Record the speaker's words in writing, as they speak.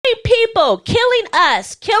people, killing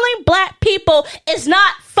us, killing black people is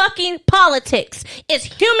not fucking politics. It's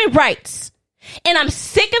human rights. And I'm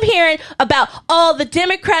sick of hearing about all the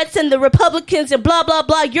Democrats and the Republicans and blah, blah,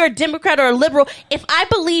 blah. You're a Democrat or a liberal. If I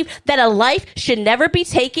believe that a life should never be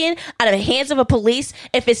taken out of the hands of a police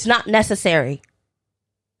if it's not necessary.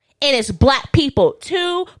 And it's black people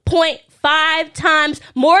 2.5 times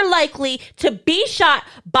more likely to be shot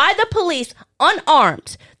by the police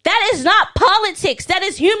unarmed. That is not politics. That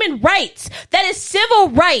is human rights. That is civil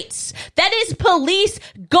rights. That is police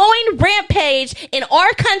going rampage in our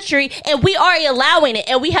country, and we are allowing it.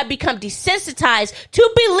 And we have become desensitized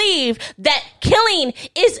to believe that killing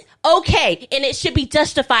is okay and it should be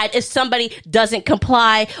justified if somebody doesn't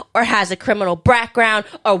comply or has a criminal background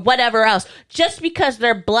or whatever else just because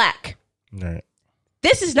they're black. Right.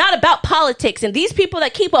 This is not about politics. And these people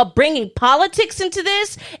that keep on bringing politics into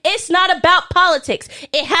this, it's not about politics.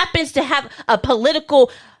 It happens to have a political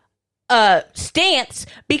stance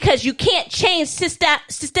because you can't change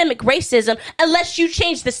systemic racism unless you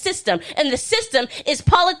change the system. And the system is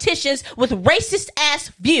politicians with racist ass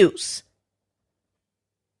views.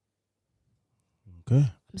 Okay.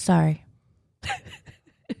 I'm sorry.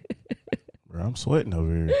 Bro, I'm sweating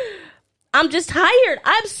over here. I'm just tired.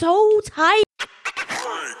 I'm so tired.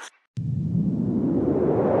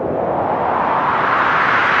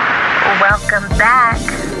 Welcome back.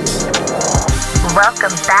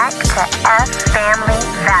 Welcome back to F Family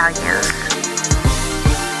Values.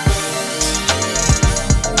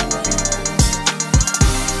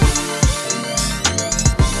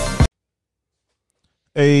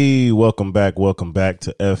 Hey, welcome back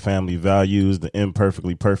to F Family Values, the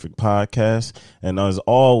Imperfectly Perfect podcast. And as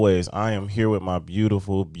always, I am here with my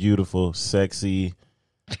beautiful, sexy,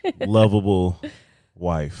 lovable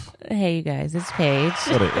wife. Hey, you guys, it's Paige.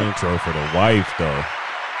 What an intro for the wife, though.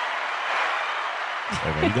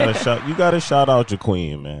 Hey, man, you gotta shout out your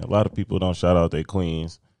queen, man. A lot of people don't shout out their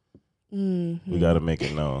queens. Mm-hmm. We gotta make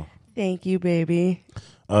it known. Thank you, baby.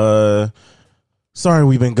 Sorry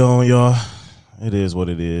we've been gone, y'all. It is what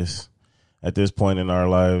it is. At this point in our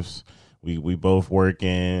lives, we both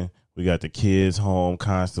working. We got the kids home,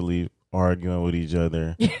 constantly arguing with each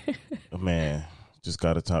other. Man, just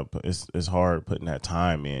gotta talk. It's hard putting that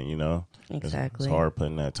time in, you know. Exactly. It's hard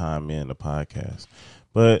putting that time in the podcast,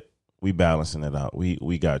 but we balancing it out.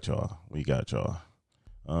 We got y'all. We got y'all.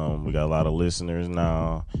 We got a lot of listeners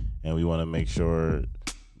now, and we want to make sure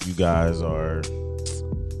you guys are,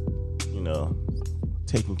 you know,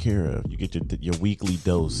 taken care of. You get your weekly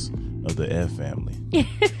dose of the F family.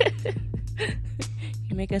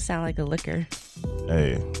 You make us sound like a liquor.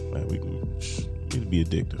 Hey, man, we can be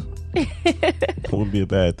addictive. It wouldn't be a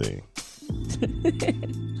bad thing.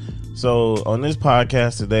 So on this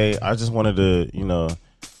podcast today, I just wanted to, you know,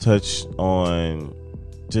 touch on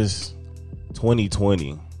just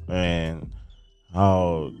 2020 and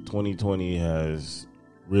how 2020 has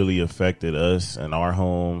really affected us and our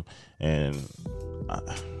home. And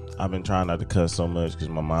I've been trying not to cuss so much because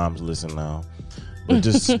my mom's listening now, but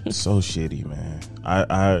just so shitty, man.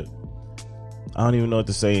 I don't even know what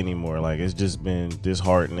to say anymore. Like, it's just been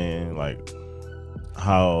disheartening, like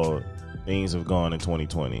how things have gone in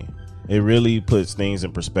 2020. It really puts things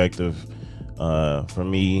in perspective for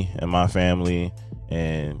me and my family,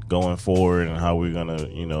 and going forward, and how we're gonna,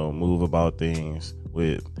 you know, move about things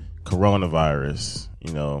with coronavirus.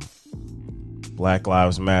 You know, Black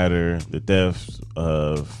Lives Matter, the deaths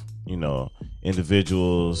of, you know,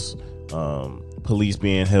 individuals, police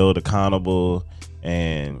being held accountable,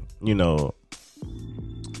 and, you know,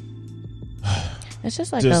 it's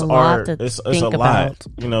just like a lot to think about.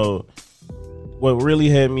 You know, what really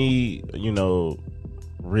had me, you know,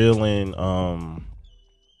 reeling,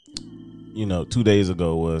 you know, 2 days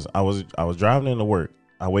ago was I was driving into work.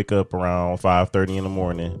 I wake up around 5:30 in the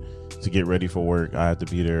morning to get ready for work. I have to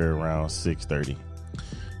be there around 6:30.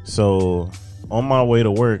 So on my way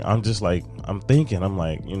to work, I'm just like, I'm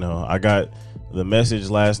like, you know, I got the message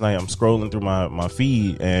last night. I'm scrolling through my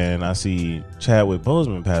feed, and I see Chadwick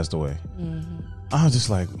Boseman passed away. Mm-hmm. I was just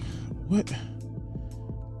like, what?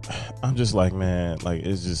 I'm just like, man, like,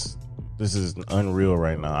 it's just, this is unreal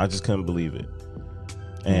right now. I just couldn't believe it.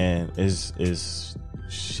 And it's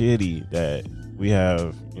shitty that we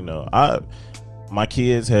have, you know, my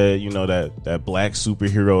kids had, you know, that black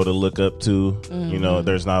superhero to look up to. Mm-hmm. You know,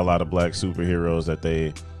 there's not a lot of black superheroes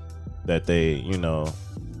that they, you know,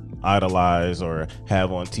 idolize or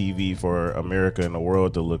have on TV for America and the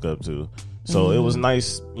world to look up to. So it was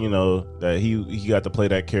nice, you know, that he got to play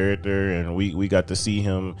that character, and we got to see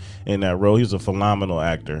him in that role. He was a phenomenal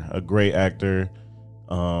actor, a great actor.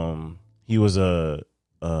 He was a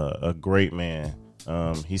great man.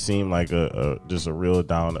 He seemed like just a real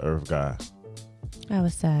down to earth guy. I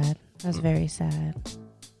was sad. I was very sad.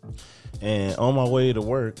 And on my way to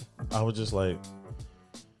work, I was just like,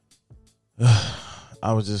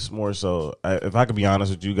 I was just more so, if I could be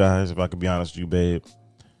honest with you guys, if I could be honest with you, babe,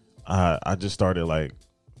 I just started like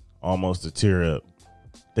almost to tear up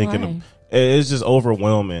thinking of, it's just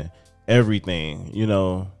overwhelming everything, you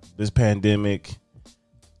know, this pandemic,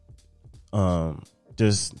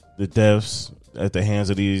 just the deaths at the hands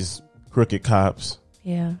of these crooked cops.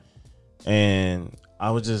 Yeah. And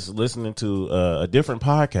I was just listening to a different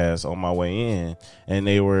podcast on my way in, and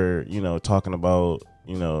they were, you know, talking about,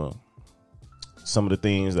 you know, some of the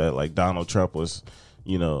things that like Donald Trump was,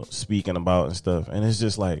 you know, speaking about and stuff. And it's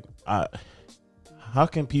just like, how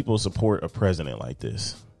can people support a president like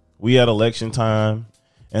this? We had election time,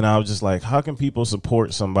 and I was just like, how can people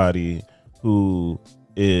support somebody who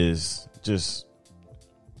is just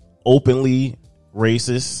openly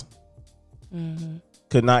racist,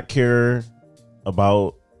 could not care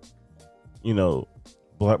about, you know,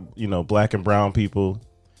 black and brown people.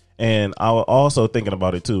 And I was also thinking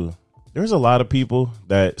about it too. There's a lot of people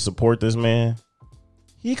that support this man.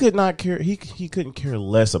 He could not care. He couldn't care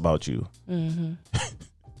less about you.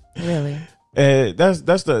 Really. And that's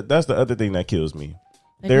the other thing that kills me.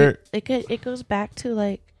 Like it goes back to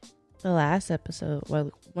like the last episode,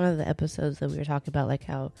 well, one of the episodes that we were talking about, like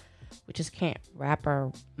how we just can't wrap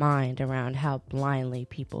our mind around how blindly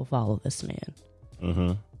people follow this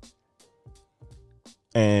man.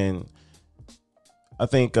 And I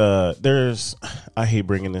think I hate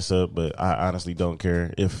bringing this up, but I honestly don't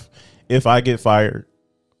care. If I get fired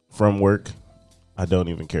from work, I don't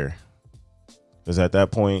even care. Because at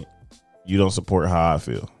that point, you don't support how I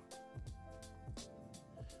feel.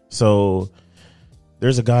 So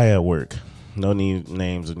there's a guy at work. No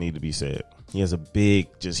names would need to be said. He has a big,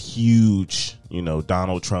 just huge, you know,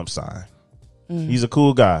 Donald Trump sign. He's a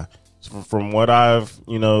cool guy. From what I've,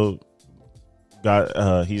 you know,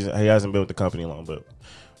 got, he hasn't been with the company long, but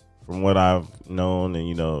from what I've known and,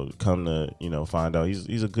 you know, come to, you know, find out,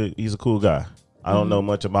 he's a cool guy. I don't know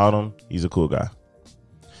much about him. He's a cool guy.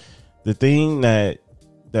 The thing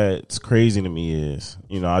that's crazy to me is,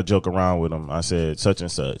 you know, I joke around with him. I said, such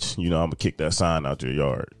and such, you know, I'm gonna kick that sign out your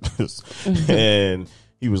yard. And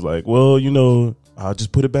he was like, well, you know, I'll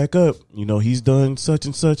just put it back up. You know, he's done such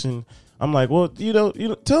and such. And I'm like, well, you know,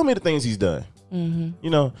 tell me the things he's done. You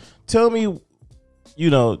know, tell me, you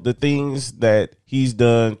know, the things that he's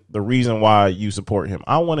done, the reason why you support him.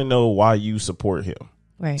 I want to know why you support him.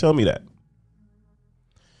 Right. Tell me that.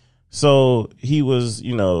 So he was,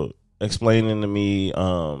 you know, explaining to me,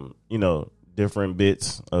 you know, different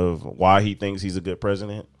bits of why he thinks he's a good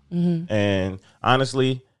president. And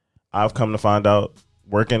honestly, I've come to find out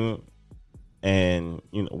working and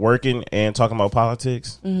talking about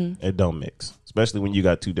politics, it don't mix, especially when you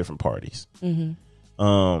got two different parties. And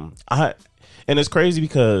it's crazy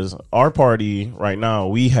because our party right now,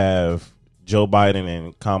 we have Joe Biden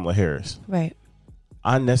and Kamala Harris. Right.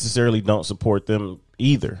 I necessarily don't support them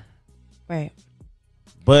either. Right.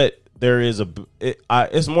 But there is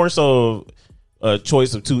it's more so a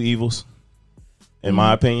choice of two evils, in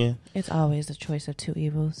my opinion. It's always a choice of two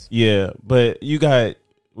evils. Yeah, but we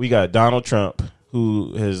got Donald Trump,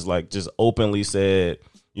 who has like just openly said,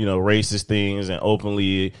 you know, racist things and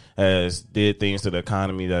openly has did things to the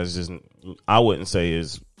economy that's just, I wouldn't say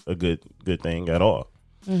is a good thing at all.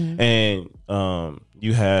 And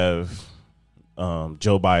you have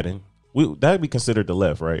Joe Biden. That'd be considered the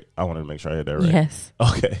left, right? I wanted to make sure I had that right. Yes.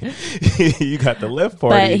 Okay. You got the left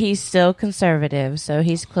party. But he's still conservative, so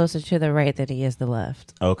he's closer to the right than he is the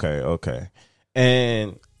left. Okay.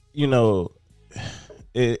 And, you know,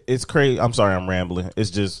 it's crazy. I'm sorry I'm rambling. It's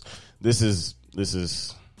just, this is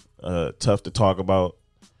tough to talk about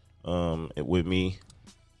with me,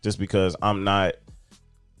 just because I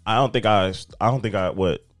don't think I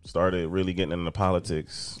started really getting into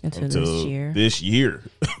politics until this year.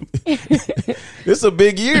 It's a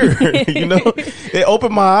big year. You know, it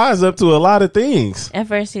opened my eyes up to a lot of things. At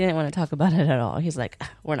first, he didn't want to talk about it at all. He's like,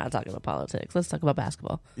 we're not talking about politics. Let's talk about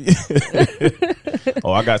basketball.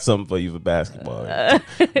 Oh, I got something for you for basketball.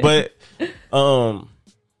 But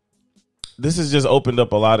this has just opened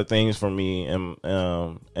up a lot of things for me,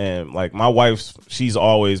 and like my wife, she's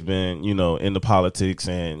always been, you know, into politics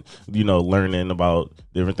and, you know, learning about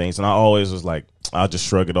different things, and I always was like, I'll just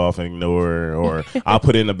shrug it off and ignore her, or I'll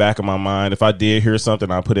put it in the back of my mind. If I did hear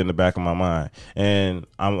something, I'll put it in the back of my mind, and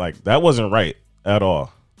I'm like, that wasn't right at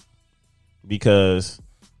all, because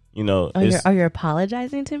You know, are you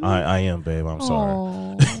apologizing to me? I am, babe. I'm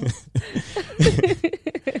sorry.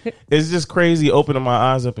 It's just crazy opening my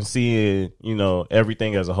eyes up and seeing, you know,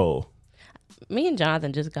 everything as a whole. Me and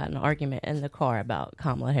Jonathan just got in an argument in the car about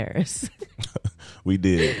Kamala Harris. We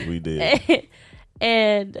did.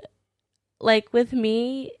 And like with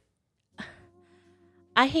me,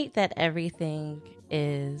 I hate that everything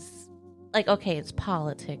is like, okay, it's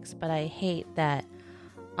politics, but I hate that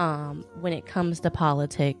when it comes to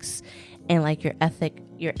politics and like your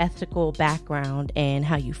ethical background and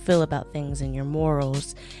how you feel about things and your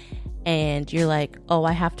morals, and you're like, oh,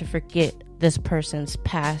 I have to forget this person's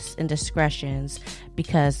past indiscretions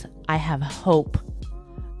because I have hope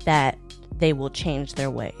that they will change their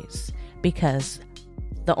ways, because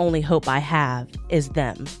the only hope I have is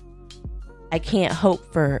them. I can't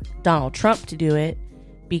hope for Donald Trump to do it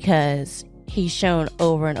because he's shown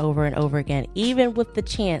over and over and over again, even with the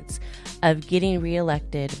chance of getting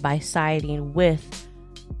reelected by siding with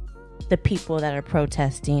the people that are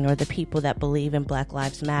protesting or the people that believe in Black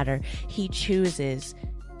Lives Matter, he chooses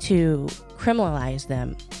to criminalize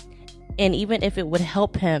them. And even if it would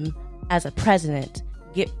help him as a president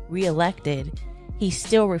get reelected, he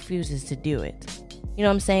still refuses to do it. You know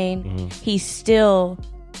what I'm saying? Mm-hmm. He still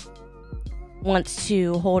wants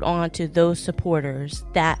to hold on to those supporters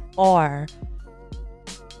that are,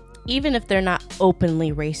 even if they're not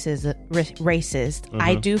openly racist, mm-hmm.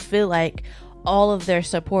 I do feel like all of their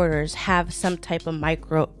supporters have some type of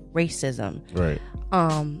micro racism. Right.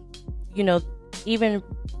 You know, even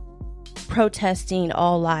protesting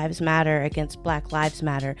all lives matter against Black Lives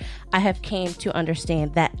Matter, I have came to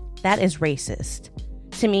understand that that is racist.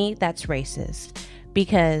 To me, that's racist,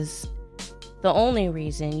 because the only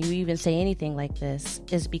reason you even say anything like this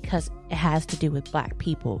is because it has to do with Black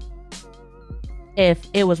people. If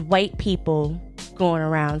it was white people going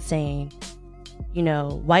around saying, you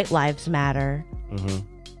know, white lives matter, mm-hmm.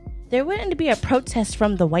 there wouldn't be a protest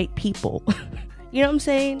from the white people. You know what I'm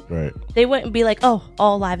saying? Right. They wouldn't be like, oh,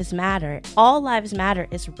 all lives matter. All lives matter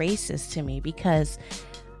is racist to me, because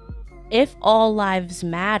if all lives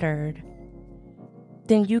mattered,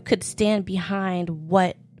 then you could stand behind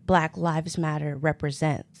what Black Lives Matter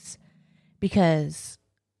represents. Because,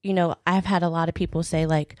 you know, I've had a lot of people say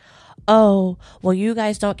like, oh, well, you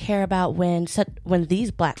guys don't care about when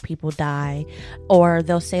these Black people die. Or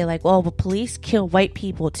they'll say like, well, the police kill white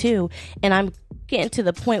people too. And I'm getting to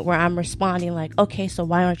the point where I'm responding like, okay, so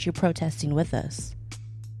why aren't you protesting with us?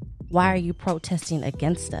 Why are you protesting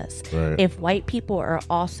against us? Right. If white people are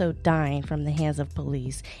also dying from the hands of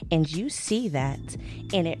police and you see that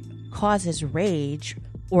and it causes rage,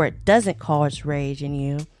 or it doesn't cause rage in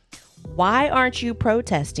you, why aren't you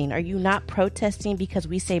protesting? Are you not protesting because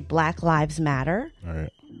we say Black Lives Matter? Right.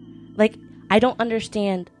 Like, I don't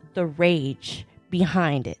understand the rage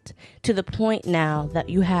behind it, to the point now that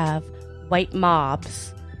you have white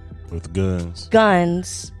mobs with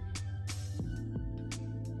guns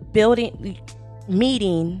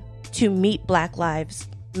meeting to meet Black Lives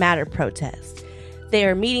Matter protests. They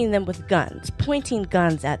are meeting them with guns, pointing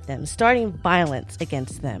guns at them, starting violence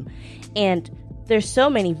against them. And there's so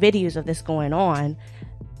many videos of this going on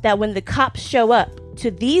that when the cops show up to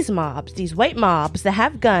these mobs, these white mobs that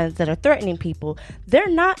have guns that are threatening people, they're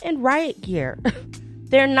not in riot gear.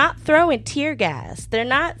 They're not throwing tear gas. They're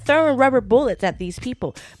not throwing rubber bullets at these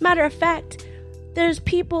people. Matter of fact, there's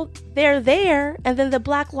people, they're there, and then the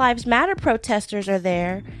Black Lives Matter protesters are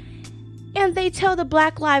there, and they tell the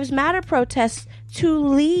Black Lives Matter protests to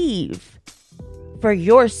leave for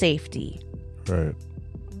your safety. Right.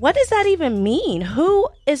 What does that even mean? Who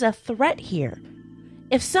is a threat here?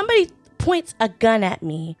 If somebody points a gun at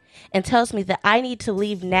me and tells me that I need to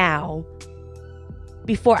leave now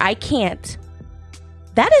before I can't,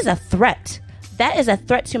 that is a threat. That is a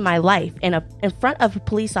threat to my life in front of a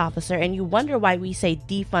police officer. And you wonder why we say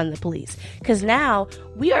defund the police. Because now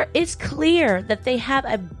it's clear that they have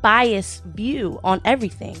a biased view on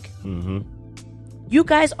everything. Mm-hmm. You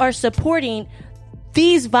guys are supporting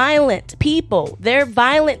these violent people. They're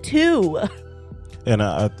violent too. And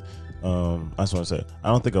I just want to say, I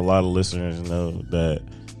don't think a lot of listeners know that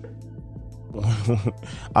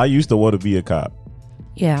I used to want to be a cop.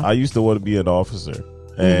 Yeah. I used to want to be an officer.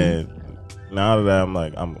 And now that I'm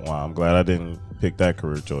like, I'm glad I didn't pick that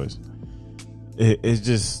career choice.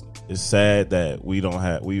 It's sad that we don't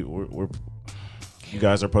have, we're you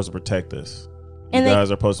guys are supposed to protect us. You guys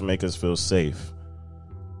are supposed to make us feel safe.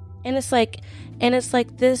 And it's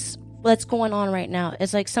like this, what's going on right now.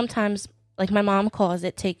 It's like sometimes, Like my mom calls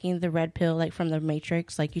it taking the red pill, like from the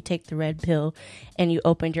Matrix. Like you take the red pill and you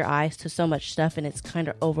opened your eyes to so much stuff and it's kind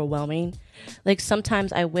of overwhelming. Like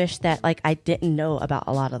sometimes I wish that like I didn't know about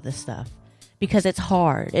a lot of this stuff because it's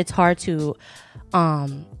hard. It's hard to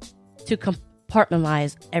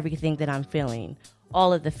compartmentalize everything that I'm feeling,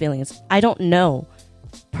 all of the feelings. I don't know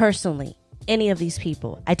personally any of these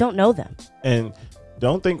people. I don't know them. And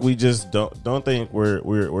don't think we just don't think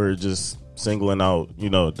we're just singling out,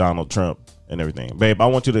 Donald Trump and everything. Babe, I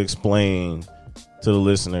want you to explain to the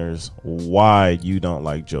listeners why you don't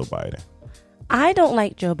like Joe Biden. I don't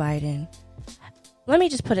like Joe Biden. Let me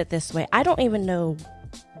just put it this way. I don't even know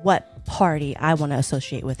what party I want to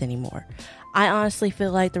associate with anymore. I honestly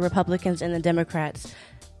feel like the Republicans and the Democrats,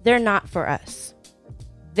 they're not for us.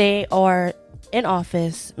 They are in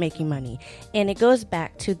office making money. And it goes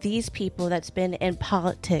back to these people that's been in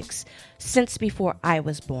politics since before I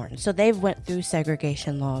was born. So they've went through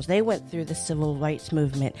segregation laws. They went through the civil rights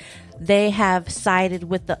movement. They have sided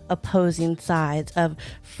with the opposing sides of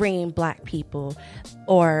freeing black people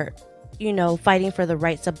or, fighting for the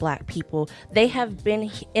rights of black people. They have been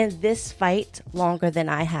in this fight longer than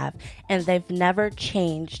I have, and they've never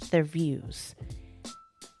changed their views.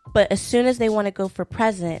 But as soon as they want to go for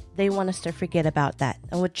president, they want us to forget about that.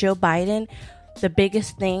 And with Joe Biden, the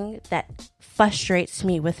biggest thing that frustrates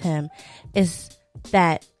me with him is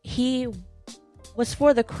that he was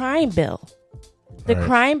for the crime bill. The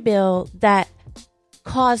crime bill that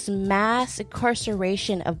caused mass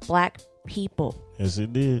incarceration of black people. Yes,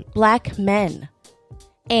 it did. Black men.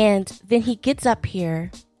 And then he gets up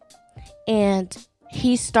here and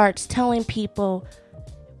he starts telling people,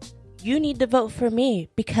 you need to vote for me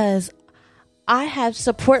because I have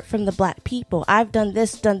support from the black people. I've done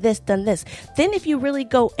this, done this, done this. Then if you really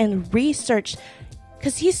go and research,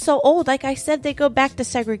 because he's so old, like I said, they go back to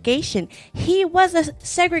segregation. He was a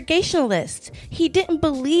segregationalist. He didn't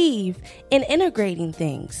believe in integrating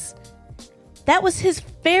things. That was his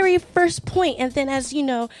very first point. And then as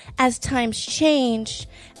times changed,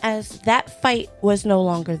 as that fight was no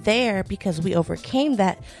longer there because we overcame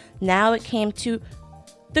that, now it came to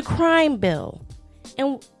the crime bill.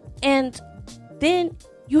 And then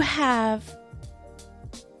you have,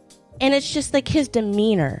 and it's just like his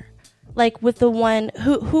demeanor, like with the one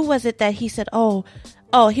who was it that he said, oh,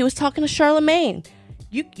 he was talking to Charlemagne.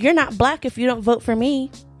 You're not black if you don't vote for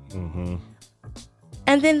me. Mm-hmm.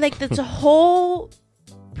 And then like there's a whole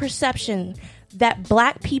perception that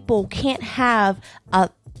black people can't have a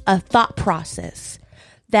thought process,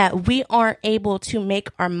 that we aren't able to make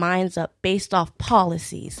our minds up based off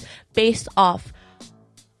policies, based off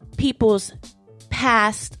people's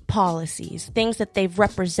past policies, things that they've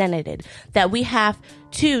represented, that we have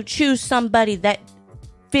to choose somebody that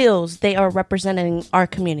feels they are representing our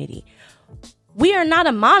community. We are not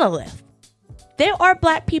a monolith. There are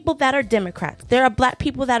black people that are Democrats. There are black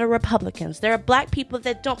people that are Republicans. There are black people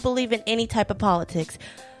that don't believe in any type of politics.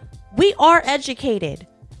 We are educated.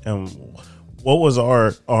 What was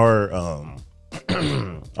our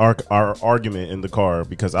argument in the car?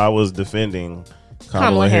 Because I was defending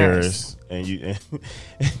Kamala Harris, and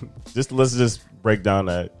let's just break down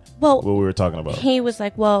what we were talking about. He was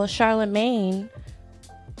like, "Well, Charlemagne,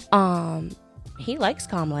 he likes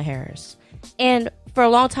Kamala Harris," and for a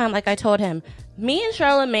long time, like I told him, me and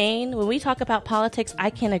Charlemagne, when we talk about politics, I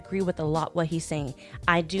can agree with a lot what he's saying.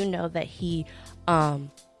 I do know that he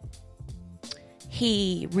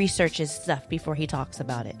researches stuff before he talks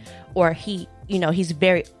about it, or he's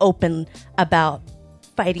very open about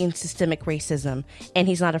fighting systemic racism, and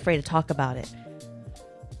he's not afraid to talk about it.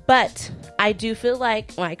 But I do feel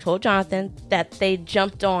like, when I told Jonathan, that they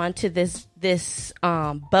jumped on to this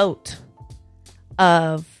boat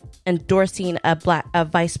of endorsing a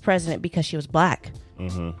vice president because she was black.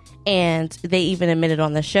 Mm-hmm. And they even admitted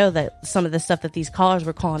on the show that some of the stuff that these callers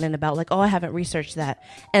were calling in about, like, oh, I haven't researched that.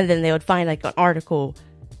 And then they would find like an article.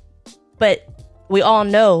 But we all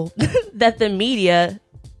know that the media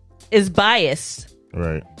is biased.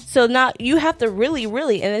 Right. So now you have to really,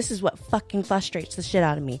 really, and this is what fucking frustrates the shit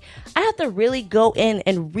out of me. I have to really go in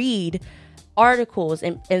and read articles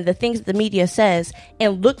and the things that the media says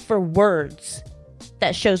and look for words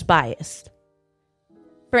that shows bias.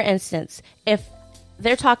 For instance, if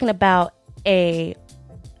they're talking about a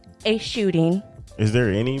shooting. Is there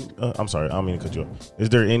any? I'm sorry, I don't mean to cut you off. Is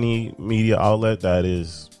there any media outlet that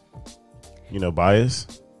is,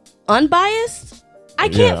 biased? Unbiased? I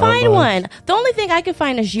can't find one. The only thing I can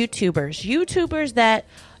find is YouTubers that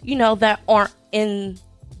that aren't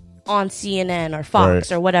on CNN or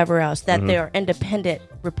Fox or whatever else. That they are independent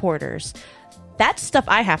reporters That stuff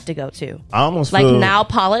I have to go to. I almost like feel Now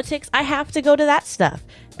Politics, I have to go to that stuff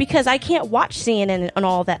because I can't watch CNN and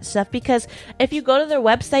all that stuff, because if you go to their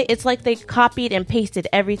website, it's like they copied and pasted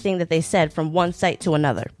everything that they said from one site to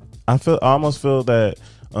another. I almost feel that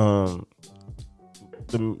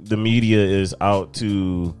the media is out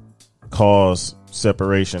to cause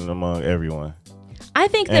separation among everyone. I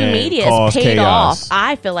think the And media is cause paid chaos. off.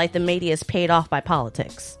 I feel like the media is paid off by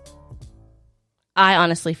politics. I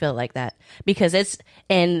honestly feel like that because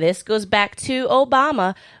and this goes back to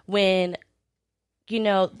Obama when,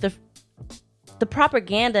 the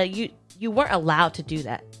propaganda, you weren't allowed to do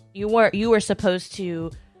that. You were supposed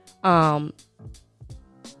to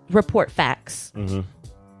report facts. Mm-hmm.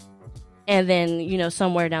 And then,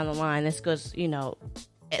 somewhere down the line, this goes,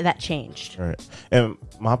 that changed. Right. And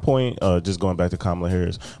my point, just going back to Kamala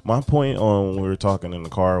Harris, my point on when we were talking in the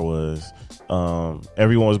car was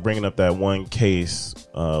everyone was bringing up that one case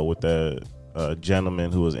with that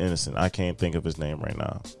gentleman who was innocent. I can't think of his name right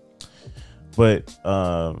now. But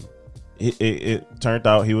it turned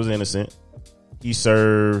out he was innocent. He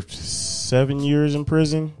served 7 years in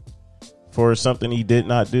prison for something he did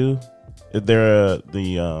not do. There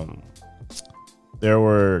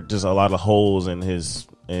were just a lot of holes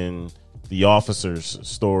in the officer's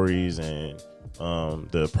stories and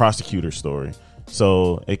the prosecutor's story.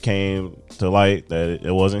 So it came to light that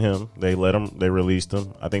it wasn't him. They released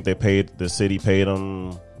him. I think the city paid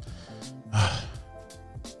him,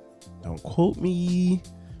 don't quote me,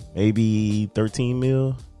 maybe 13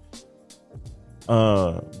 mil.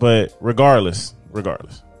 But regardless.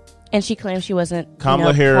 And she claims she wasn't.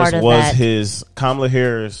 Kamala Harris part of was that. Kamala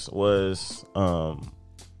Harris was The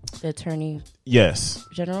attorney yes,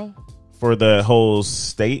 general. for the whole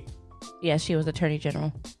state. Yes, she was attorney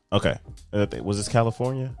general. Okay, was this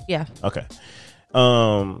California? Yeah. Okay,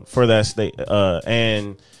 for that state,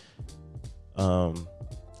 and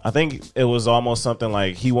I think it was almost something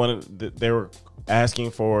like they were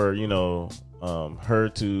asking for her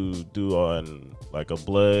to do on like a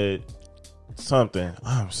blood something.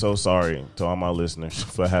 I'm so sorry to all my listeners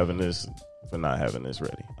for not having this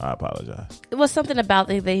ready. I apologize. It was something about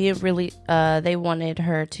they wanted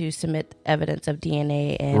her to submit evidence of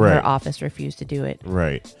DNA, and Right. her office refused to do it.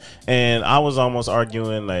 Right. And I was almost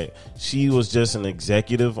arguing like she was just an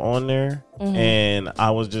executive on there. Mm-hmm. And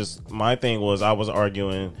my thing was I was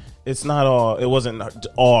arguing it wasn't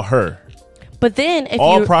all her. But then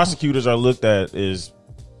All prosecutors are looked at as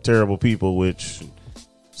terrible people, which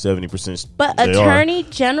 70%. But they attorney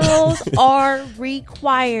generals are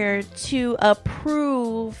required to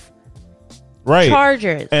approve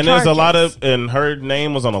charges. And there's a lot and her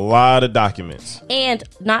name was on a lot of documents. And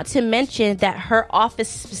not to mention that her office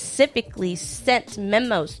specifically sent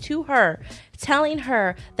memos to her telling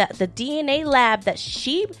her that the DNA lab that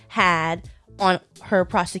she had on her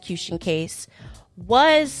prosecution case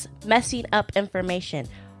was messing up information.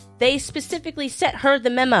 They specifically sent her the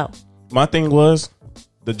memo. My thing was,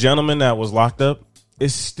 the gentleman that was locked up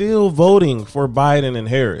is still voting for Biden and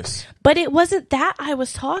Harris. But it wasn't that I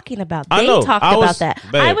was talking about. I They know. talked I about was- that.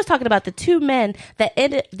 babe. I was talking about the two men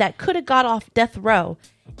that could have got off death row,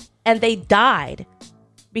 and they died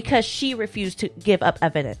because she refused to give up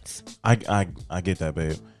evidence. I get that,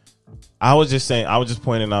 babe. I was just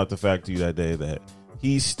pointing out the fact to you that day that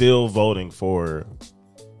he's still voting for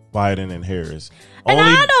Biden and Harris. And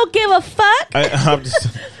I don't give a fuck.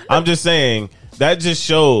 I'm just saying that just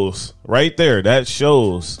shows right there. That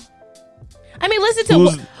shows I mean, listen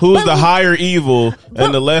to who's the higher evil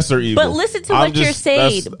and the lesser evil. But listen to what you're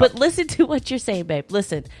saying. But listen to what you're saying, babe.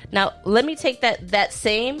 Listen. Now, let me take that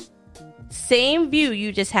same view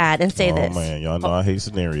you just had and say this. Oh man, y'all know I hate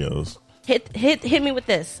scenarios. Hit me with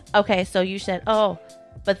this. Okay, so you said,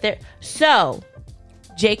 so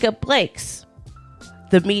Jacob Blake's,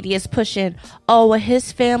 the media is pushing,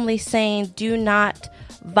 his family saying do not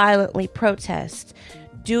violently protest.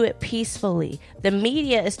 Do it peacefully. The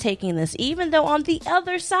media is taking this, even though on the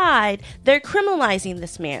other side, they're criminalizing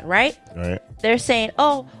this man, right? Right. They're saying,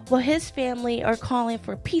 his family are calling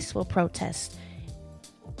for peaceful protest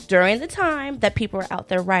during the time that people are out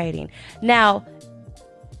there rioting. Now,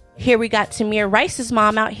 here we got Tamir Rice's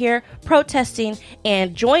mom out here protesting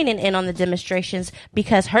and joining in on the demonstrations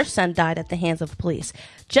because her son died at the hands of the police.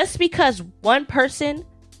 Just because one person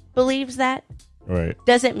believes that, right,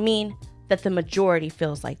 doesn't mean that the majority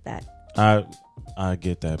feels like that. I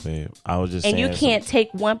get that, babe. I was just saying, and you can't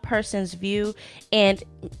take one person's view, and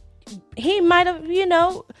he might have,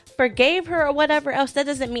 forgave her or whatever else. That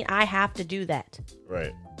doesn't mean I have to do that.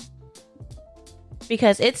 Right.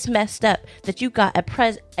 Because it's messed up that you got a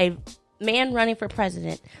man running for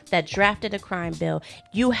president that drafted a crime bill.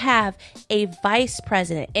 You have a vice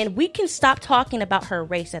president. And we can stop talking about her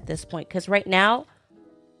race at this point. Because right now,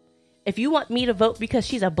 if you want me to vote because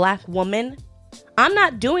she's a black woman, I'm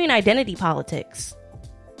not doing identity politics.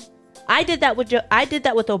 I did that with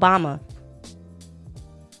Obama.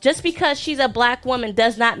 Just because she's a black woman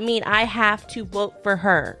does not mean I have to vote for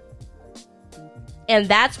her. And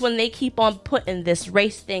that's when they keep on putting this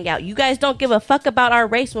race thing out. You guys don't give a fuck about our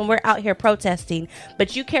race when we're out here protesting,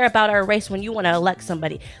 but you care about our race when you want to elect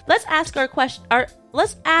somebody. Let's ask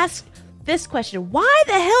let's ask this question. Why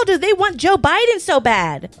the hell do they want Joe Biden so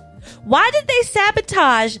bad? Why did they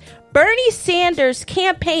sabotage Bernie Sanders'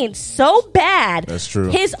 campaign so bad? That's true.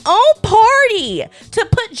 His own party to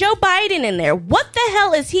put Joe Biden in there. What the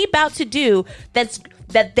hell is he about to do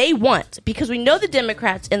that they want? Because we know the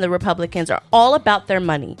Democrats and the Republicans are all about their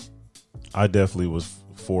money. I definitely was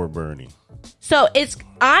for Bernie. So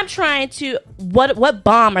I'm trying to, what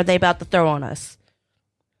bomb are they about to throw on us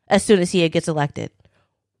as soon as he gets elected?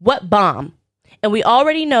 What bomb? And we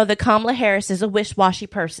already know that Kamala Harris is a wish-washy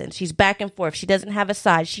person. She's back and forth. She doesn't have a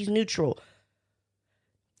side. She's neutral.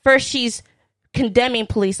 First, she's condemning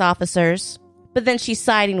police officers, but then she's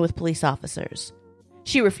siding with police officers.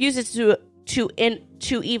 She refuses to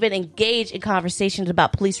even engage in conversations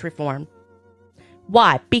about police reform.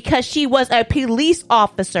 Why? Because she was a police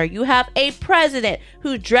officer. You have a president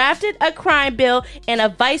who drafted a crime bill and a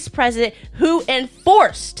vice president who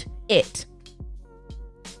enforced it.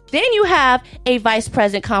 Then you have a vice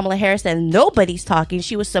president, Kamala Harris, and nobody's talking.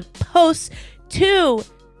 She was supposed to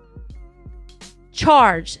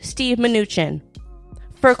charge Steve Mnuchin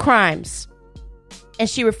for crimes, and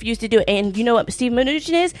she refused to do it. And you know what Steve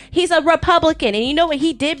Mnuchin is? He's a Republican. And you know what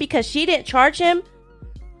he did because she didn't charge him?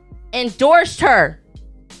 Endorsed her.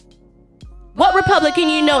 What Republican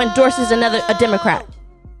you know endorses a Democrat?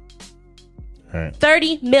 Right.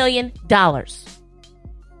 $30 million.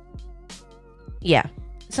 Yeah.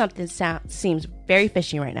 Something seems very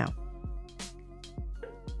fishy right now.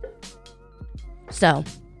 So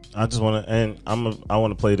I just want to, and I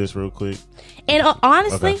want to play this real quick. And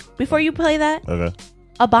honestly, Okay. before you play that, Okay.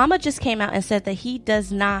 Obama just came out and said that he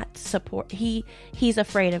does not support. He's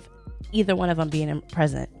afraid of either one of them being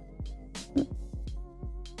president. Okay.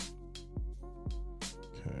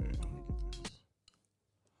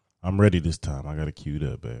 I'm ready this time. I got it queued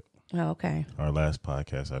up, babe. Oh, okay. Our last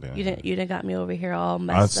podcast, I didn't. You didn't got me over here all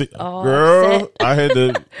messed up. All girl, upset. I had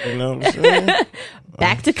to, you know what I'm saying?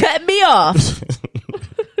 Back to cut me off.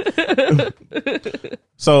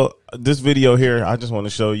 So this video here, I just want to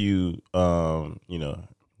show you,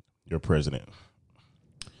 your president.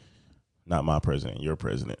 Not my president, your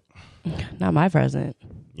president. Not my president.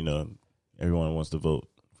 You know, everyone wants to vote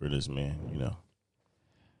for this man, you know.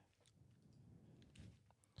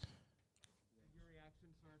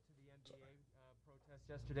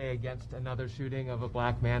 Yesterday against another shooting of a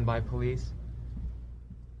black man by police?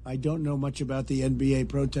 I don't know much about the NBA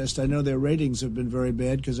protest. I know their ratings have been very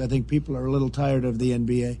bad because I think people are a little tired of the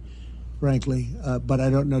NBA, frankly. But I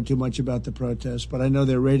don't know too much about the protest. But I know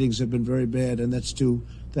their ratings have been very bad, and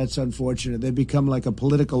that's unfortunate. They've become like a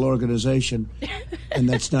political organization, and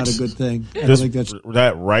that's not a good thing. I don't think that's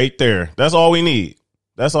that right there. That's all we need.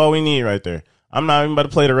 That's all we need right there. I'm not even about to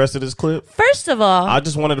play the rest of this clip. First of all, I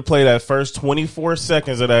just wanted to play that first 24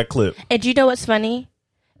 seconds of that clip. And you know what's funny?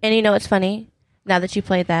 And you know what's funny? Now that you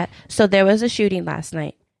played that. So there was a shooting last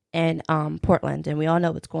night in Portland, and we all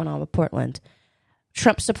know what's going on with Portland.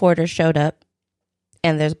 Trump supporters showed up,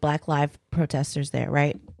 and there's Black Lives protesters there,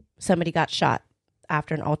 right? Somebody got shot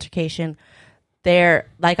after an altercation. They're,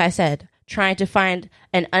 like I said, trying to find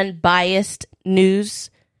an unbiased news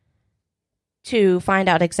to find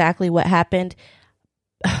out exactly what happened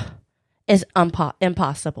is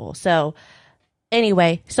impossible. So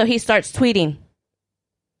anyway, so he starts tweeting.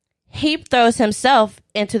 He throws himself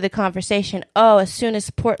into the conversation. Oh, as soon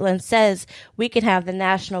as Portland says we can have the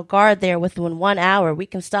National Guard there within 1 hour, we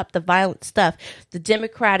can stop the violent stuff. The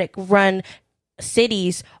Democratic run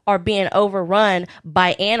cities are being overrun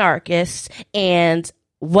by anarchists and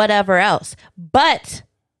whatever else. But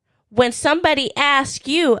when somebody asks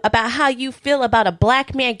you about how you feel about a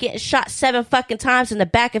black man getting shot 7 fucking times in the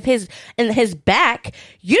back of his back,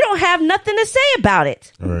 you don't have nothing to say about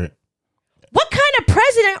it. All right. What kind of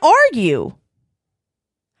president are you?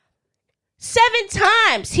 7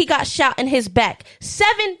 times he got shot in his back.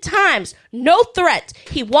 7 times. No threat.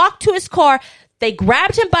 He walked to his car. They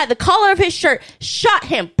grabbed him by the collar of his shirt, shot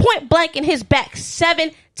him point blank in his back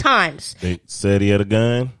 7 times. They said he had a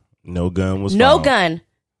gun. No gun was No found. gun.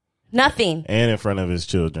 Nothing. And in front of his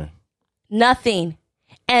children. Nothing.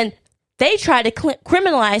 And they tried to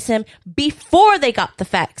criminalize him before they got the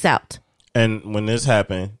facts out. And when this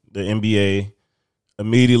happened, the NBA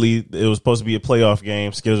immediately, it was supposed to be a playoff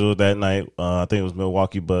game scheduled that night. I think it was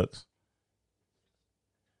Milwaukee Bucks.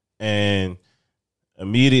 And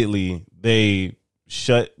immediately NBA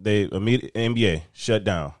shut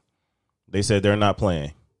down. They said they're not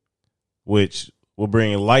playing, which will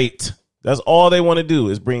bring light. That's all they want to do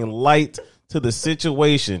is bring light to the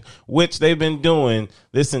situation, which they've been doing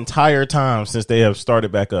this entire time since they have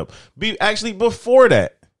started back up. Actually, before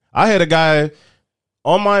that, I had a guy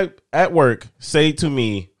at work say to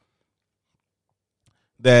me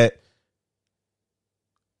that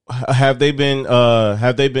have they been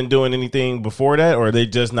doing anything before that, or are they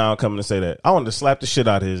just now coming to say that? I wanted to slap the shit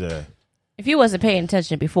out of his ass. If you wasn't paying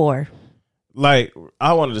attention before, like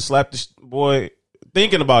I wanted to slap the boy.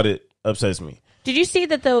 Thinking about it upsets me. Did you see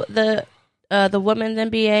that the women's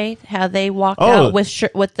NBA, how they walked out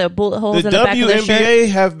with the bullet holes in the back of their shirt? The WNBA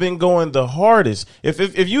have been going the hardest.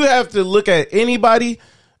 If you have to look at anybody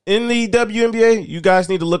in the WNBA, you guys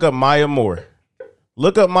need to look up Maya Moore.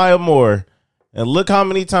 Look up Maya Moore and look how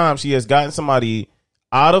many times she has gotten somebody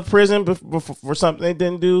out of prison for something they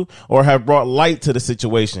didn't do, or have brought light to the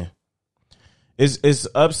situation. It's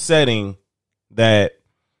upsetting that,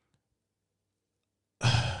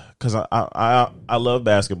 because I love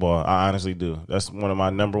basketball. I honestly do. That's one of my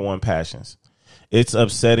number one passions. It's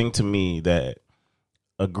upsetting to me that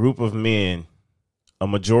a group of men, a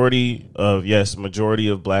majority of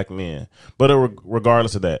black men, but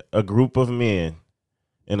regardless of that, a group of men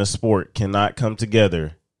in a sport cannot come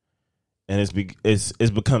together, and it's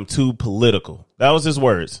become too political. That was his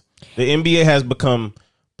words. The NBA has become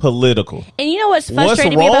political. And you know what's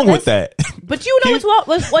frustrating me about this? What's wrong with that? But you know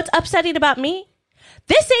what's upsetting about me?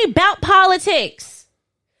 This ain't about politics.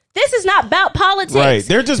 This is not about politics. Right.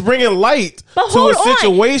 They're just bringing light to a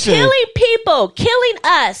situation. Killing people, killing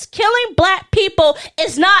us, killing black people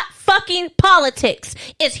is not fucking politics.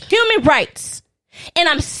 It's human rights. And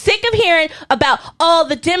I'm sick of hearing about all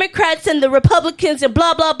the Democrats and the Republicans and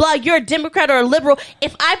blah, blah, blah. You're a Democrat or a liberal.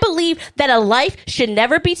 If I believe that a life should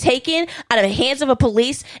never be taken out of the hands of a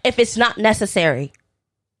police if it's not necessary.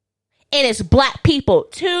 And it's black people,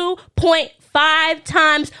 2.5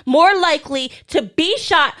 times more likely to be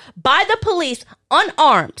shot by the police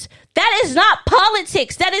unarmed. That is not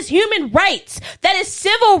politics. That is human rights. That is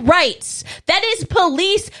civil rights. That is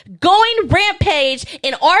police going rampage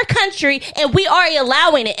in our country, and we are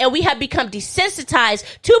allowing it. And we have become desensitized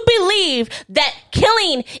to believe that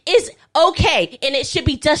killing is okay, and it should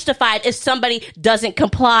be justified if somebody doesn't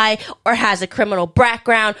comply or has a criminal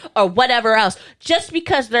background or whatever else, just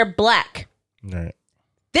because they're black. Right.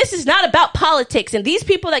 This is not about politics, and these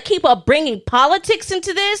people that keep on bringing politics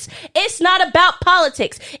into this, it's not about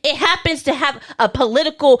politics. It happens to have a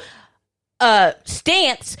political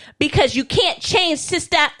stance because you can't change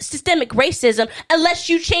systemic racism unless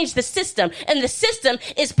you change the system, and the system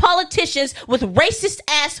is politicians with racist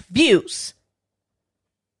ass views.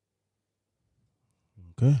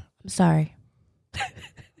 Okay. I'm sorry.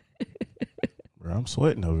 Bro, I'm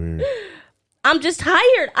sweating over here. I'm just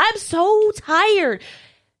tired. I'm so tired.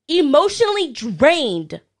 Emotionally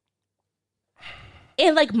drained.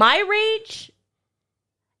 And like my rage,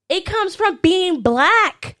 it comes from being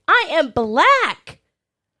black. I am black.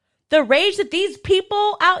 The rage that these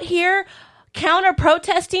people out here counter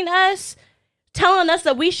protesting us, telling us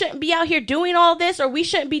that we shouldn't be out here doing all this, or we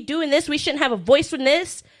shouldn't be doing this, we shouldn't have a voice in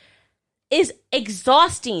this, is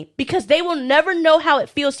exhausting because they will never know how it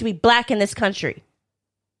feels to be black in this country.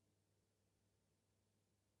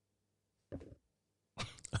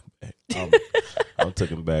 I'm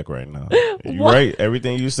taken back right now. You're right.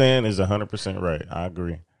 Everything you're saying is 100% right. I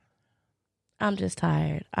agree. I'm just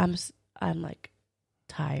tired. I'm like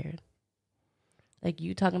tired. Like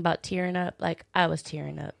you talking about tearing up, like I was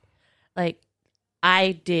tearing up. Like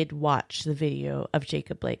I did watch the video of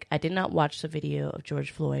Jacob Blake. I did not watch the video of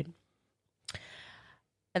George Floyd.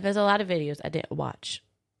 And there's a lot of videos I didn't watch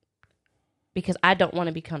because I don't want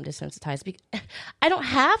to become desensitized. I don't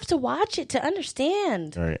have to watch it to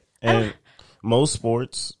understand. Right. And most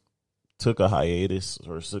sports took a hiatus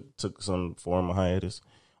or took some form of hiatus.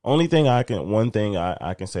 One thing I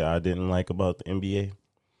can say I didn't like about the NBA,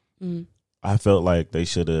 I felt like they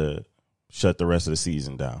should have shut the rest of the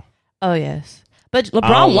season down. Oh yes, but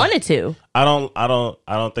LeBron wanted to. I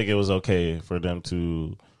don't think it was okay for them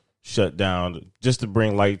to shut down just to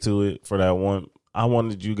bring light to it for that one. I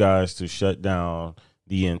wanted you guys to shut down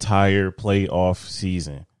the entire playoff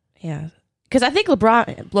season. Yeah. Because I think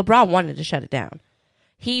LeBron wanted to shut it down.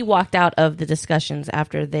 He walked out of the discussions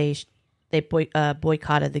after they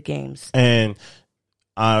boycotted the games. And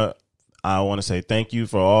I I want to say thank you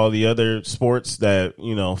for all the other sports that,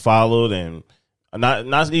 followed, and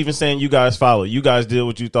not even saying you guys followed. You guys did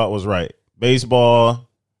what you thought was right. Baseball,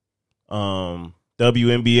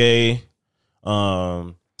 WNBA,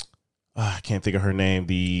 I can't think of her name,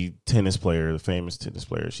 the famous tennis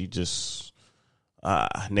player. She just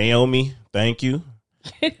Naomi, thank you.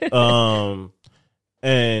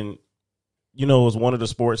 And it was one of the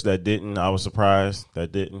sports that didn't. I was surprised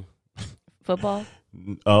that didn't. Football?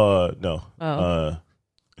 No. Oh.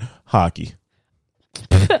 Hockey.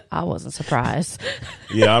 I wasn't surprised.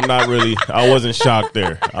 Yeah, I wasn't shocked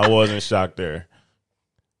there.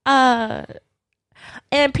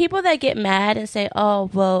 And people that get mad and say, "Oh,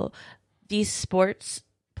 well, these sports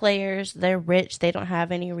players, they're rich. They don't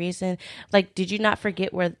have any reason." Like, did you not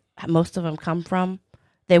forget where most of them come from?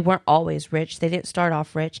 They weren't always rich. They didn't start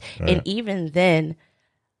off rich. Right. And even then,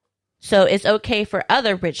 so it's okay for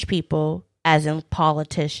other rich people, as in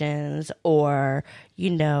politicians or,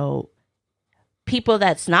 people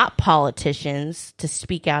that's not politicians, to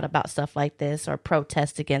speak out about stuff like this or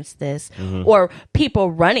protest against this, or people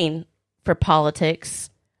running for politics.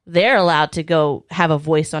 They're allowed to go have a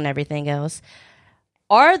voice on everything else.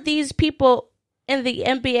 Are these people in the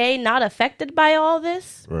NBA not affected by all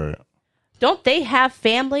this? Right. Don't they have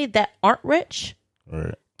family that aren't rich?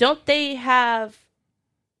 Right. Don't they have,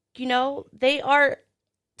 they are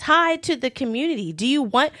tied to the community. Do you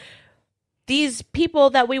want these people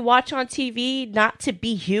that we watch on TV not to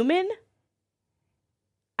be human?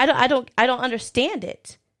 I don't understand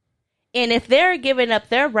it. And if they're giving up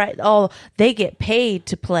their right, they get paid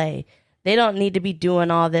to play. They don't need to be doing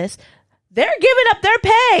all this. They're giving up their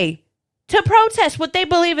pay to protest what they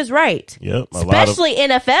believe is right. Yep. Especially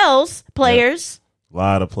NFL's players. Yep. A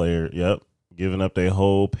lot of players, yep. Giving up their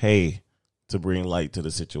whole pay to bring light to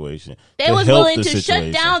the situation. They was willing to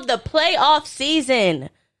shut down the playoff season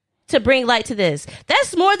to bring light to this.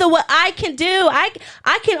 That's more than what I can do. I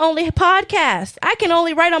can only podcast. I can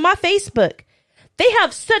only write on my Facebook. They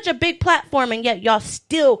have such a big platform, and yet y'all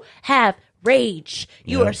still have rage.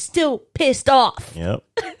 You are still pissed off. Yep.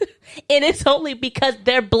 And it's only because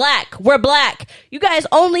they're black. We're black. You guys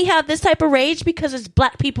only have this type of rage because it's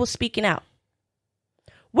black people speaking out.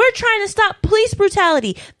 We're trying to stop police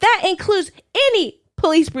brutality. That includes any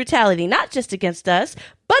police brutality, not just against us,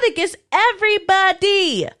 but against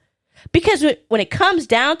everybody. Because when it comes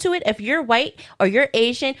down to it, if you're white or you're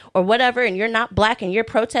Asian or whatever, and you're not black and you're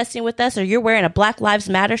protesting with us, or you're wearing a Black Lives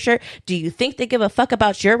Matter shirt, do you think they give a fuck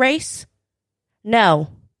about your race? No,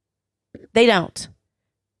 they don't.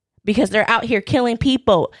 Because they're out here killing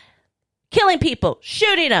people,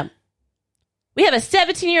 shooting them. We have a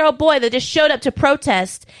 17-year-old boy that just showed up to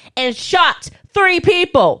protest and shot 3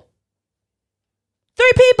 people.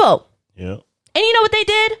 3 people. Yeah. And you know what they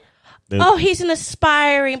did? He's an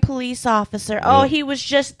aspiring police officer. Yeah. He was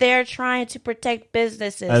just there trying to protect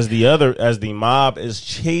businesses. As the mob is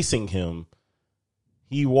chasing him,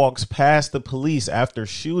 he walks past the police after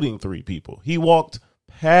shooting 3 people. He walked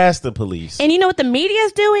past the police. And you know what the media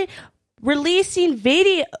is doing? Releasing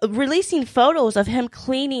photos of him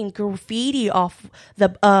cleaning graffiti off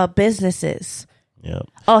the businesses. Yeah.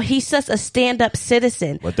 He's such a stand-up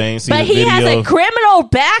citizen. But they ain't see But the video. He has a criminal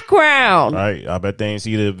background. Right. I bet they ain't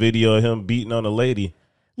see the video of him beating on a lady.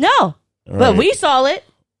 No. Right. But we saw it.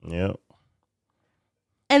 Yeah.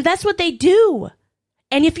 And that's what they do.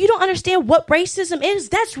 And if you don't understand what racism is,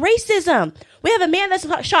 that's racism. We have a man that's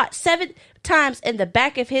shot 7 times in the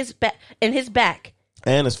back of his back.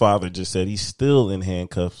 And his father just said he's still in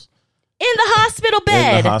handcuffs. In the hospital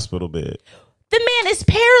bed. The man is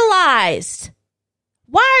paralyzed.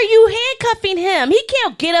 Why are you handcuffing him? He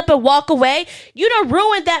can't get up and walk away. You done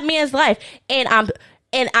ruined that man's life. And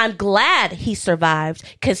I'm glad he survived,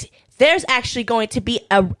 because there's actually going to be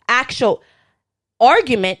an actual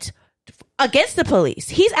argument against the police.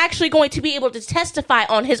 He's actually going to be able to testify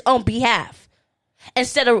on his own behalf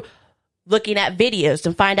instead of looking at videos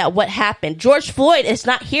and find out what happened. George Floyd is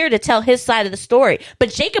not here to tell his side of the story, but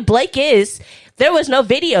Jacob Blake is. There was no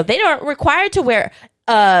video. They aren't required to wear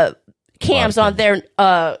cams on their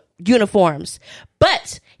uniforms,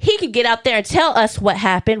 but he can get out there and tell us what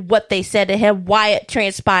happened, what they said to him, why it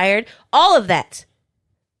transpired, all of that.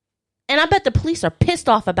 And I bet the police are pissed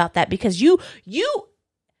off about that, because you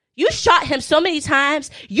shot him so many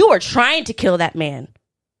times. You were trying to kill that man.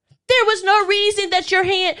 There was no reason that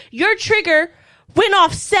your trigger went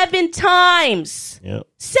off 7 times. Yep.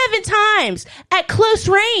 7 times at close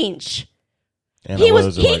range. And he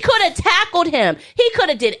could have tackled him. He could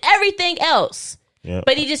have did everything else. Yep.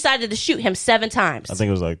 But he decided to shoot him 7 times. I think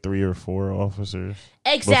it was like 3 or 4 officers.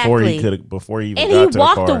 Exactly. Before he even and got he to the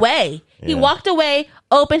walked car. away. He Yeah. walked away,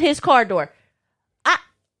 opened his car door.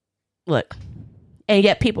 Look, and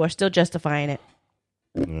yet people are still justifying it.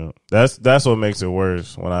 Yeah. That's what makes it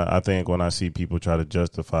worse. When I think when I see people try to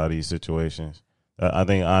justify these situations, I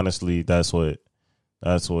think honestly that's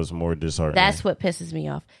what's more disheartening. That's what pisses me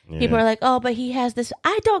off. Yeah. People are like, "Oh, but he has this."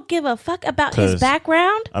 I don't give a fuck about his 'Cause,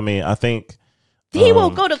 background. I mean, I think He will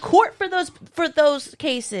go to court for those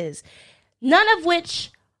cases, none of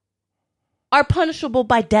which are punishable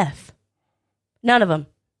by death. None of them.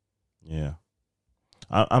 Yeah.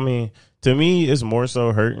 I mean, to me, it's more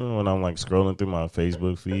so hurting when I'm like scrolling through my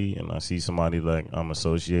Facebook feed and I see somebody like I'm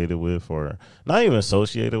associated with, or not even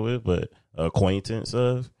associated with, but acquaintance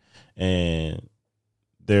of, and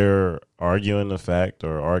they're arguing the fact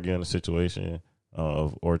or arguing the situation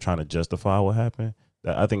of, or trying to justify what happened.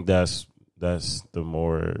 I think that's the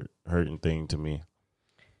more hurting thing to me.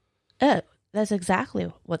 That's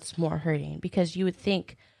exactly what's more hurting, because you would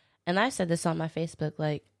think, and I said this on my Facebook,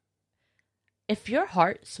 like, if your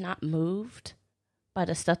heart's not moved by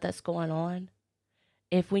the stuff that's going on,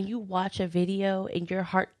 if when you watch a video and your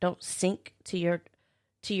heart don't sink to your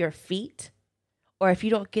feet, or if you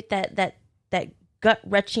don't get that gut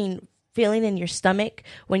wrenching feeling in your stomach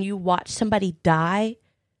when you watch somebody die,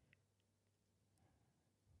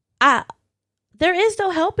 there is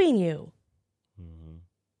no helping you. Mm-hmm.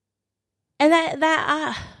 And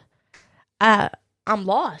I'm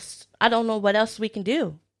lost. I don't know what else we can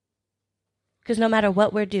do. Because no matter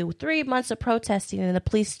what we're doing, 3 months of protesting and the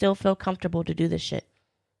police still feel comfortable to do this shit.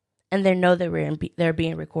 And they know that they're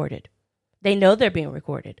being recorded. They know they're being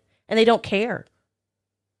recorded. And they don't care.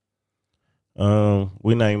 We're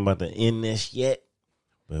not even about to end this yet,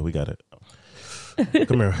 but we got it.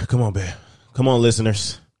 Come here. Come on, babe. Come on,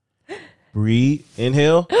 listeners. Breathe.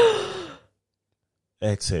 Inhale.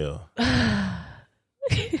 Exhale.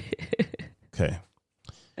 Okay.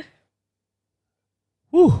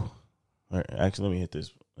 Whew. All right, actually, let me hit this.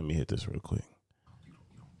 Let me hit this real quick. You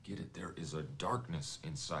don't get it. There is a darkness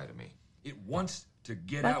inside of me. It wants to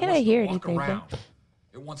get Why out. can't It I wants hear to walk anything, around.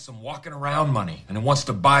 It wants some walking around money, and it wants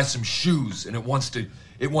to buy some shoes, and it wants to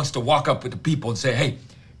walk up with the people and say, "Hey,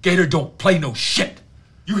 Gator don't play no shit."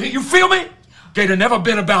 You feel me? Gator never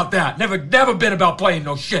been about that. Never been about playing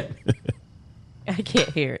no shit. I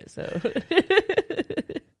can't hear it, so.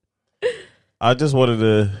 I just wanted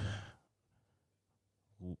to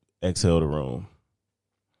exhale the room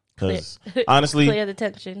because honestly, clear the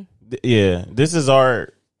tension. Yeah, this is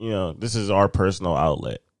our personal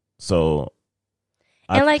outlet. So,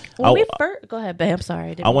 and like when we first, go ahead, babe. I'm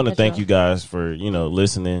sorry. I want to thank you guys for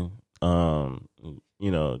listening.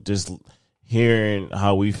 Just hearing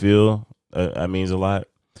how we feel. That means a lot.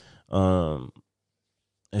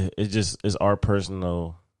 It's our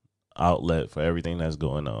personal outlet for everything that's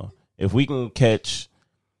going on. If we can catch,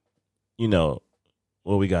 what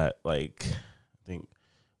we got, like, I think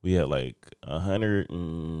we had like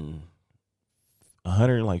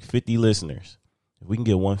 150 listeners. If we can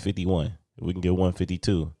get 151, if we can get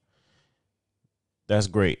 152, that's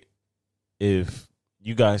great. If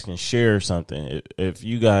you guys can share something, if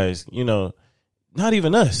you guys, not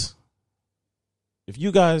even us. If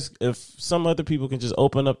some other people can just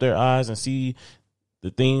open up their eyes and see the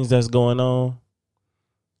things that's going on,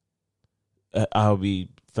 I'll be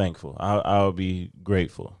thankful. I'll be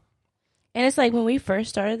grateful. And it's like when we first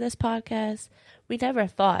started this podcast, we never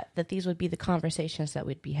thought that these would be the conversations that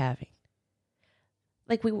we'd be having.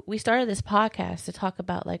 Like we started this podcast to talk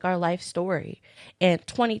about like our life story, and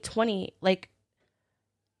 2020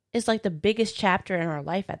 is like the biggest chapter in our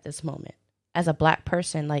life at this moment. As a Black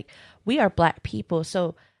person, like, we are Black people,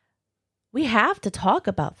 so we have to talk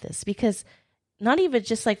about this, because not even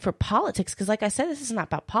just like for politics, because like I said, this is not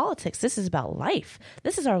about politics. This is about life.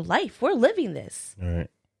 This is our life. We're living this. All right.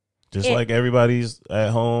 Just like everybody's at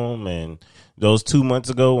home, and those 2 months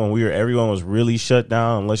ago when everyone was really shut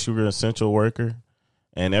down, unless you were an essential worker,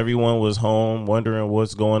 and everyone was home wondering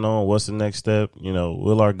what's going on, what's the next step?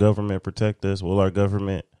 Will our government protect us? Will our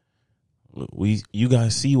government? You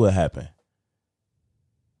guys see what happened.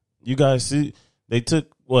 You guys see they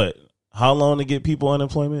took what? How long to get people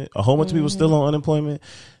unemployment? A whole bunch of people still on unemployment.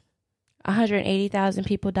 180,000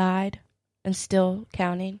 people died and still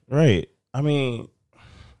counting. Right. I mean,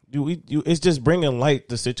 it's just bringing light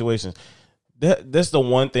to situations. That's the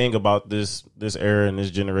one thing about this era and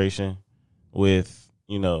this generation with,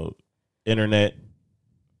 internet,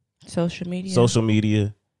 social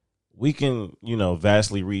media. We can,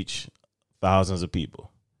 vastly reach thousands of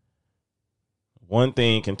people. One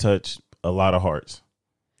thing can touch a lot of hearts.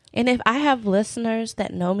 And if I have listeners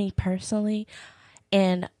that know me personally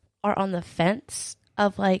and are on the fence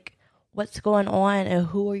of like what's going on and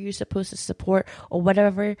who are you supposed to support or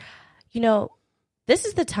whatever, you know, this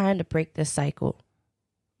is the time to break this cycle.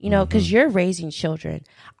 You know, because you're raising children.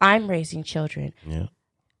 I'm raising children. Yeah.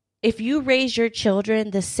 If you raise your children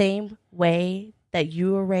the same way that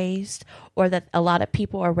you were raised, or that a lot of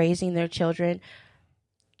people are raising their children,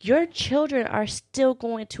 your children are still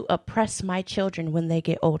going to oppress my children when they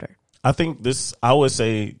get older. I think this, I would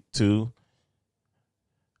say too,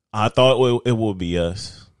 I thought it would be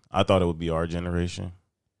us. I thought it would be our generation,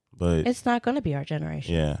 but it's not going to be our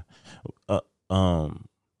generation. Yeah.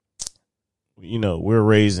 You know, we're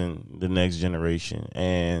raising the next generation,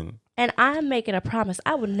 and I'm making a promise.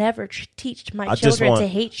 I would never teach my children to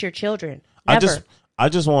hate your children. Never.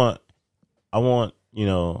 I want, you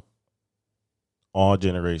know, all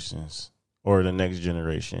generations or the next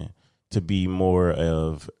generation to be more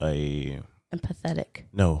of a empathetic.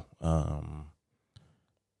 No.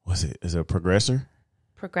 What's it? Is it a progressive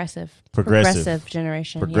generation.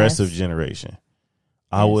 Progressive yes. generation.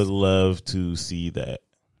 I would love to see that.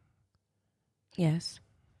 Yes.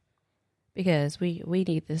 Because we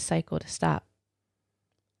need this cycle to stop.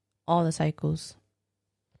 All the cycles.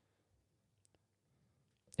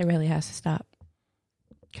 It really has to stop.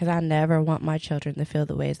 Because I never want my children to feel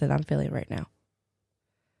the ways that I'm feeling right now.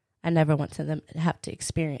 I never want them to have to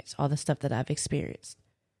experience all the stuff that I've experienced.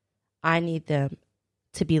 I need them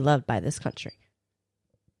to be loved by this country.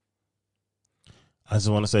 I just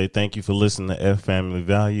want to say thank you for listening to F Family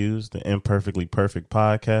Values, the Imperfectly Perfect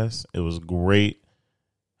podcast. It was great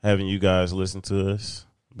having you guys listen to us.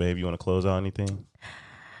 Babe, you want to close out anything?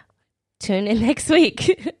 Tune in next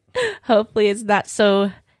week. Hopefully it's not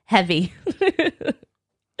so heavy.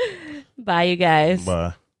 Bye, you guys.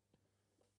 Bye.